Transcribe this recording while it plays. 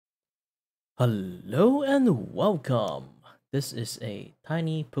Hello and welcome. This is a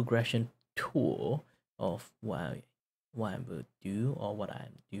tiny progression tour of what I will do or what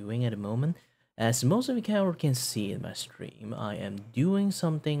I'm doing at the moment. As most of you can see in my stream, I am doing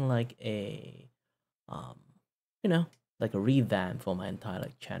something like a um you know like a revamp for my entire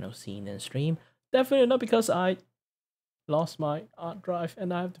channel scene and stream. Definitely not because I lost my hard drive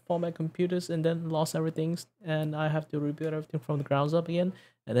and I have to format computers and then lost everything and I have to rebuild everything from the ground up again.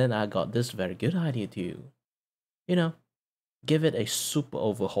 And then I got this very good idea to, you know, give it a super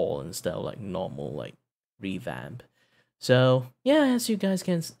overhaul instead of like normal like revamp. So yeah, as you guys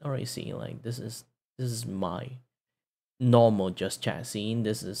can already see, like this is my normal just chat scene.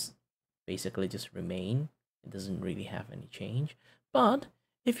 This is basically just remain. It doesn't really have any change. But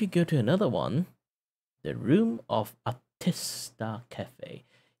if you go to another one, the room of Artista Cafe,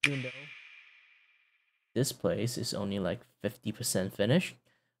 even though this place is only like 50% finished,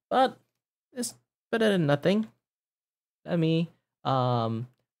 but it's better than nothing. Let me um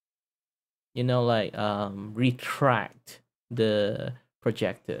retract the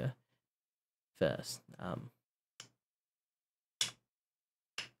projector first.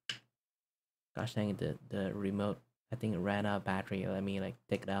 Gosh dang it, the remote, I think it ran out of battery. Let me like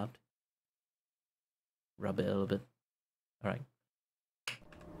take it out, rub it a little bit. All right.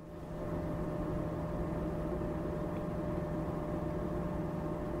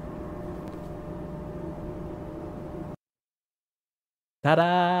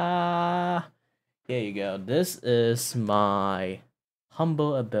 Ta-da! Here you go. This is my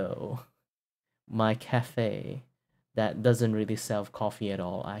humble abode, my cafe that doesn't really sell coffee at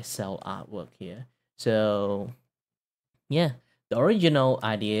all. I sell artwork here. So yeah, the original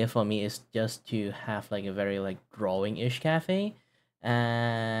idea for me is just to have like a very like drawing-ish cafe.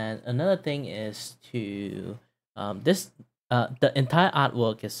 And another thing is to the entire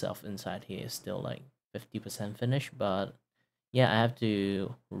artwork itself inside here is still like 50% finished, but yeah, I have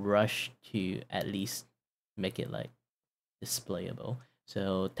to rush to at least make it like displayable.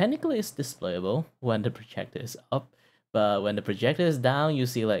 So technically it's displayable when the projector is up, but when the projector is down, you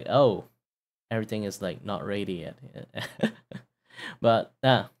see like, oh, everything is like not ready yet. But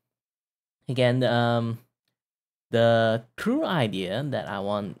again, the true idea that I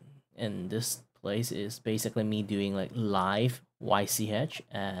want in this place is basically me doing like live YCH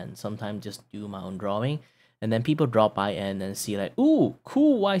and sometimes just do my own drawing. And then people drop by and then see like, ooh,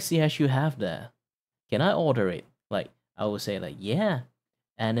 cool YCH you have there. Can I order it? Like I would say like, yeah.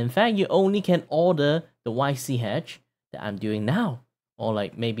 And in fact, you only can order the YCH that I'm doing now. Or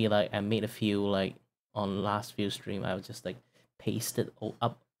like maybe like I made a few like on last few stream, I would just like paste it all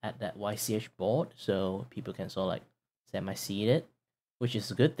up at that YCH board so people can sort of like semi-see it, which is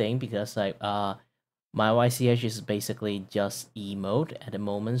a good thing because like my YCH is basically just emote at the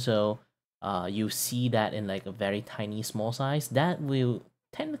moment, so you see that in like a very tiny small size. That will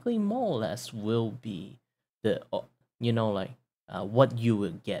technically more or less will be the what you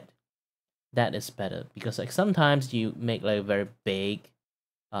will get. That is better because like sometimes you make like a very big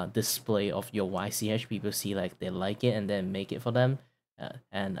display of your YCH, people see like they like it and then make it for them,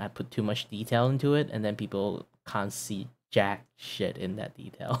 and I put too much detail into it, and then people can't see jack shit in that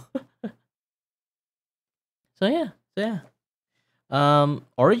detail. So yeah, so yeah.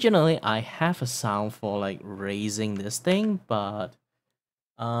 Originally I have a sound for like raising this thing, but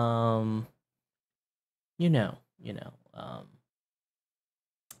um,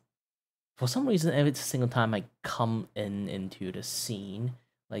 for some reason every single time I come into the scene,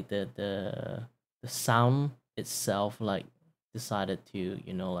 like the sound itself like decided to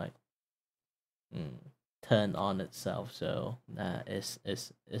mm, turn on itself. So that is a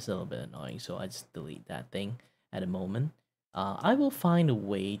little bit annoying. So I just delete that thing at the moment. I will find a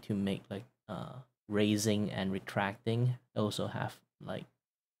way to make like raising and retracting also have like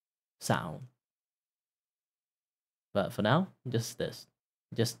sound. But for now, just this.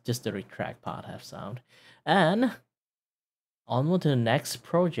 Just the retract part have sound. And onward to the next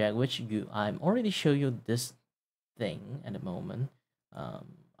project, which I'm already show you this thing at the moment.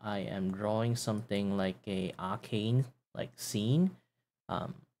 I am drawing something like a arcane like scene.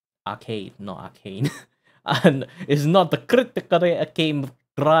 Um, arcade, not arcane. And it's not the critically acclaimed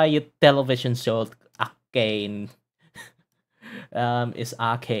riot television show arcane. It's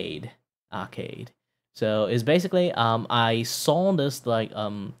arcade. So it's basically I saw this like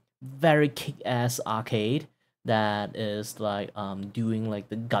very kick-ass arcade that is like doing like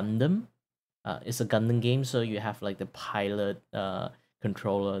the Gundam. It's a Gundam game, so you have like the pilot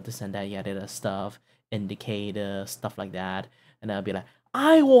controller, this and that, yada stuff, indicator, stuff like that. And I'll be like,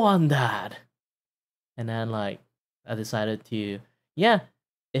 I want that. And then like I decided to, yeah,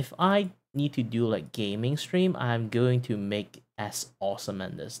 if I need to do like gaming stream, I'm going to make as awesome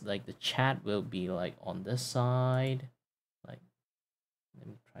as this. Like the chat will be like on this side. Like, let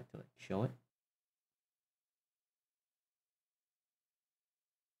me try to like show it.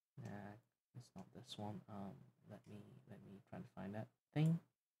 Nah, it's not this one. Let me try to find that thing.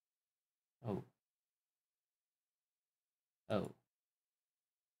 Oh. Oh.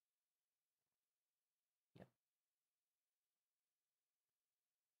 Yep.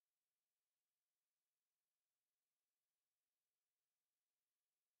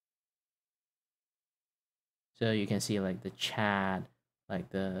 So you can see like the chat, like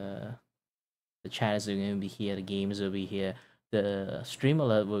the chat is going to be here, the games will be here, the stream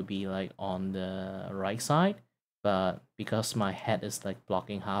alert will be like on the right side, but because my head is like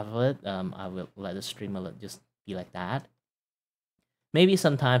blocking half of it, I will let the stream alert just be like that. Maybe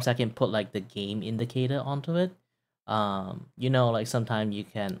sometimes I can put like the game indicator onto it. You know, like sometimes you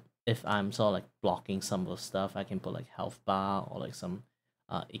can, if I'm sort of like blocking some of the stuff, I can put like health bar or like some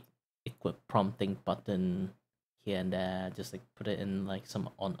equip prompting button here and there, just like put it in like some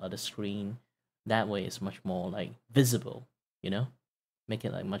on other screen. That way it's much more like visible, you know? Make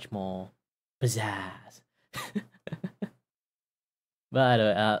it like much more pizzazz.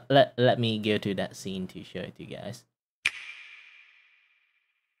 But let me go to that scene to show it to you guys.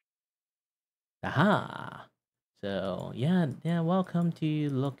 Aha! So yeah, welcome to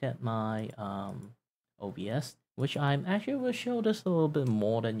look at my OBS, which I'm actually will show this a little bit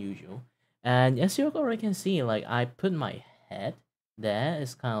more than usual. And as you already can see, like I put my head there.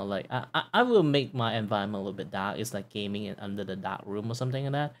 It's kind of like I will make my environment a little bit dark. It's like gaming in under the dark room or something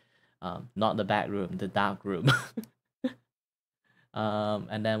like that. Not the back room, the dark room.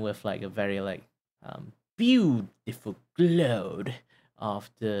 And then with like a very like beautiful glow of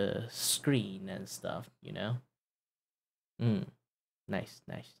the screen and stuff, you know. Nice,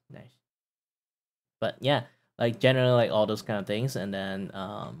 nice, nice. But yeah, like generally like all those kind of things, and then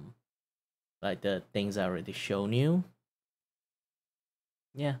like the things I already shown you.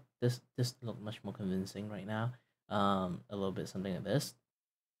 Yeah, this look much more convincing right now. A little bit something like this.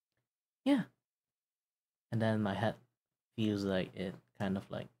 Yeah, and then my head feels like it kind of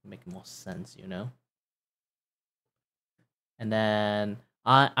like make more sense, you know. And then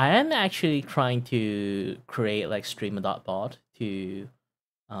I am actually trying to create like streamer.bot to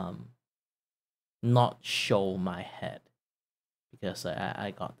um not show my head, because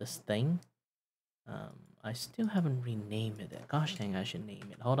I got this thing. I still haven't renamed it. Gosh dang, I should name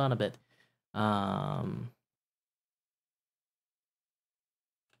it. Hold on a bit.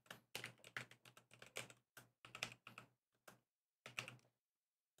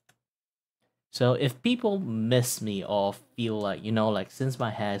 So if people miss me or feel like, you know, like since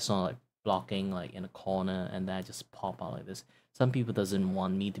my hair is not like blocking like in a corner and then I just pop out like this, some people doesn't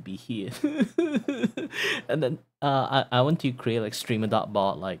want me to be here. And then I want to create like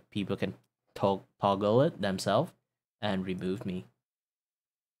streamer.bot, like people can toggle it themselves and remove me.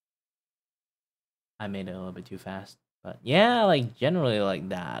 I made it a little bit too fast. But yeah, like generally like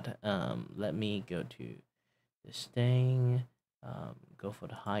that. Let me go to this thing. Go for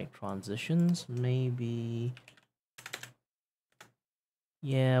the height transitions, maybe.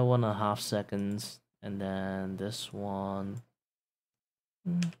 Yeah, 1.5 seconds. And then this one,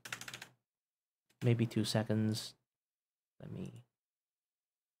 maybe 2 seconds. Let me.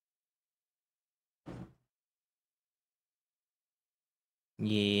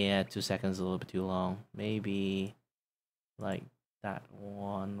 Yeah, 2 seconds a little bit too long. Maybe like that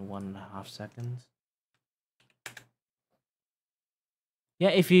 1.5 seconds. Yeah,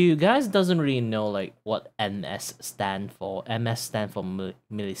 if you guys doesn't really know like what MS stand for, MS stand for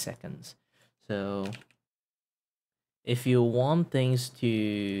milliseconds. So if you want things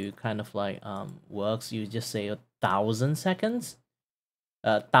to kind of like works, you just say 1,000 seconds.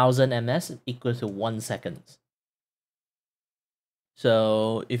 1,000 ms equals to 1 second.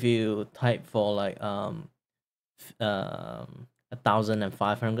 So if you type for like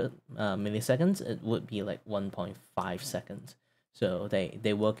 1,500 milliseconds, it would be like 1.5 seconds. So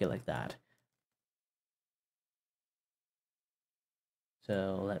they work it like that.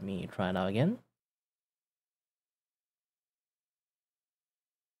 So let me try it out again.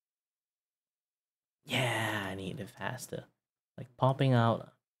 Yeah, I need it faster. Like popping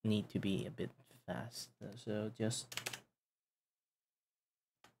out need to be a bit faster. So just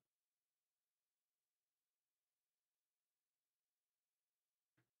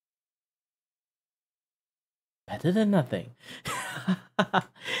better than nothing.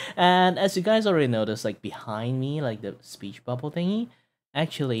 And as you guys already noticed, like behind me, like the speech bubble thingy,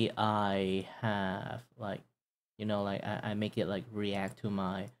 actually I have like, you know, like I make it like react to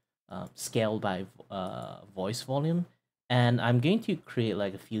my scaled by voice volume. And I'm going to create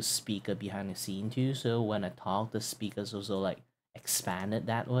like a few speaker behind the scene too, so when I talk, the speakers also like expanded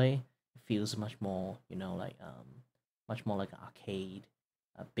that way. It feels much more, you know, like much more like an arcade,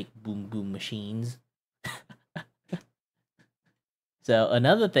 big boom boom machines. So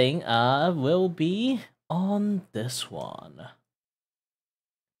another thing will be on this one.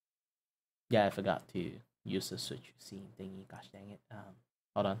 Yeah, I forgot to use the switch scene thingy. Gosh dang it.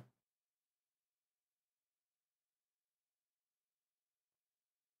 Hold on.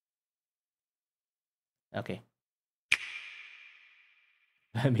 Okay.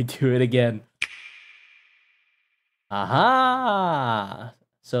 Let me do it again. Aha!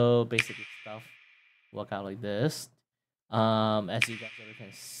 So basically stuff work out like this. As you guys already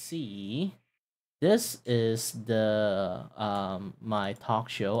can see, this is the my talk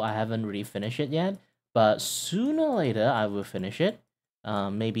show. I haven't really finished it yet, but sooner or later I will finish it.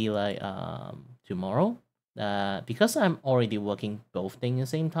 Maybe like tomorrow. Because I'm already working both things at the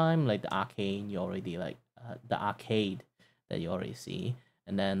same time, like the arcade you already like the arcade that you already see,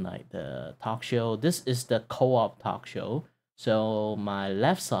 and then like the talk show. This is the co-op talk show. So my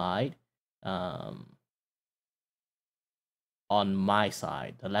left side, on my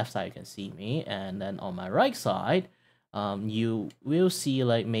side, the left side you can see me, and then on my right side, you will see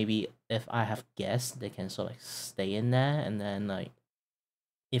like maybe if I have guests, they can sort of like stay in there, and then like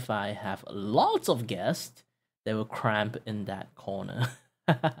if I have lots of guests, they will cramp in that corner.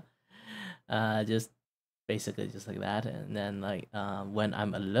 Just basically just like that, and then like when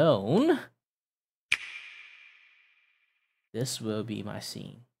I'm alone, this will be my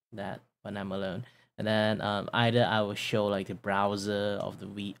scene. That when I'm alone, and then either I will show like the browser of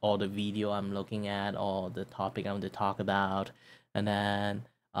the video I'm looking at, or the topic I want to talk about, and then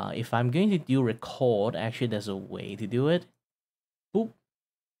if I'm going to do record, actually there's a way to do it. Boop.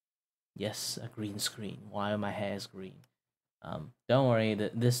 Yes, a green screen. Why my hair is green? Don't worry.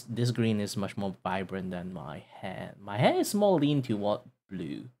 This green is much more vibrant than my hair. My hair is more lean toward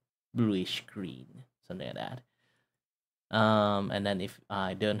bluish green, something like that. And then if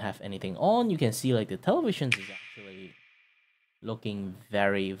I don't have anything on, you can see like the television is actually looking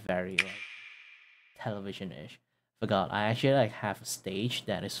very like television-ish. Forgot, I actually like have a stage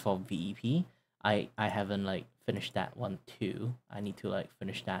that is for VEP. I haven't like finished that one too. I need to like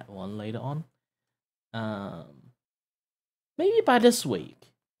finish that one later on. Maybe by this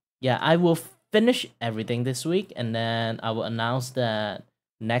week. Yeah, I will finish everything this week, and then I will announce that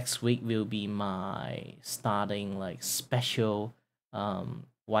next week will be my starting like special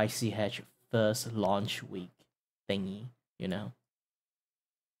YCH first launch week thingy, you know.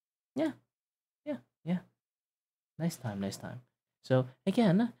 Yeah, yeah. Nice time. So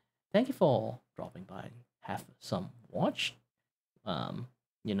again, thank you for dropping by and have some watch.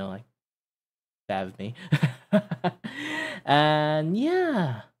 You know, like that with me. And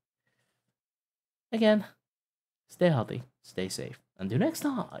yeah. Again, stay healthy, stay safe. Until next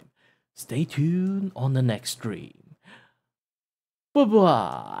time, stay tuned on the next stream. Bye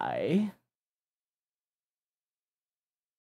bye.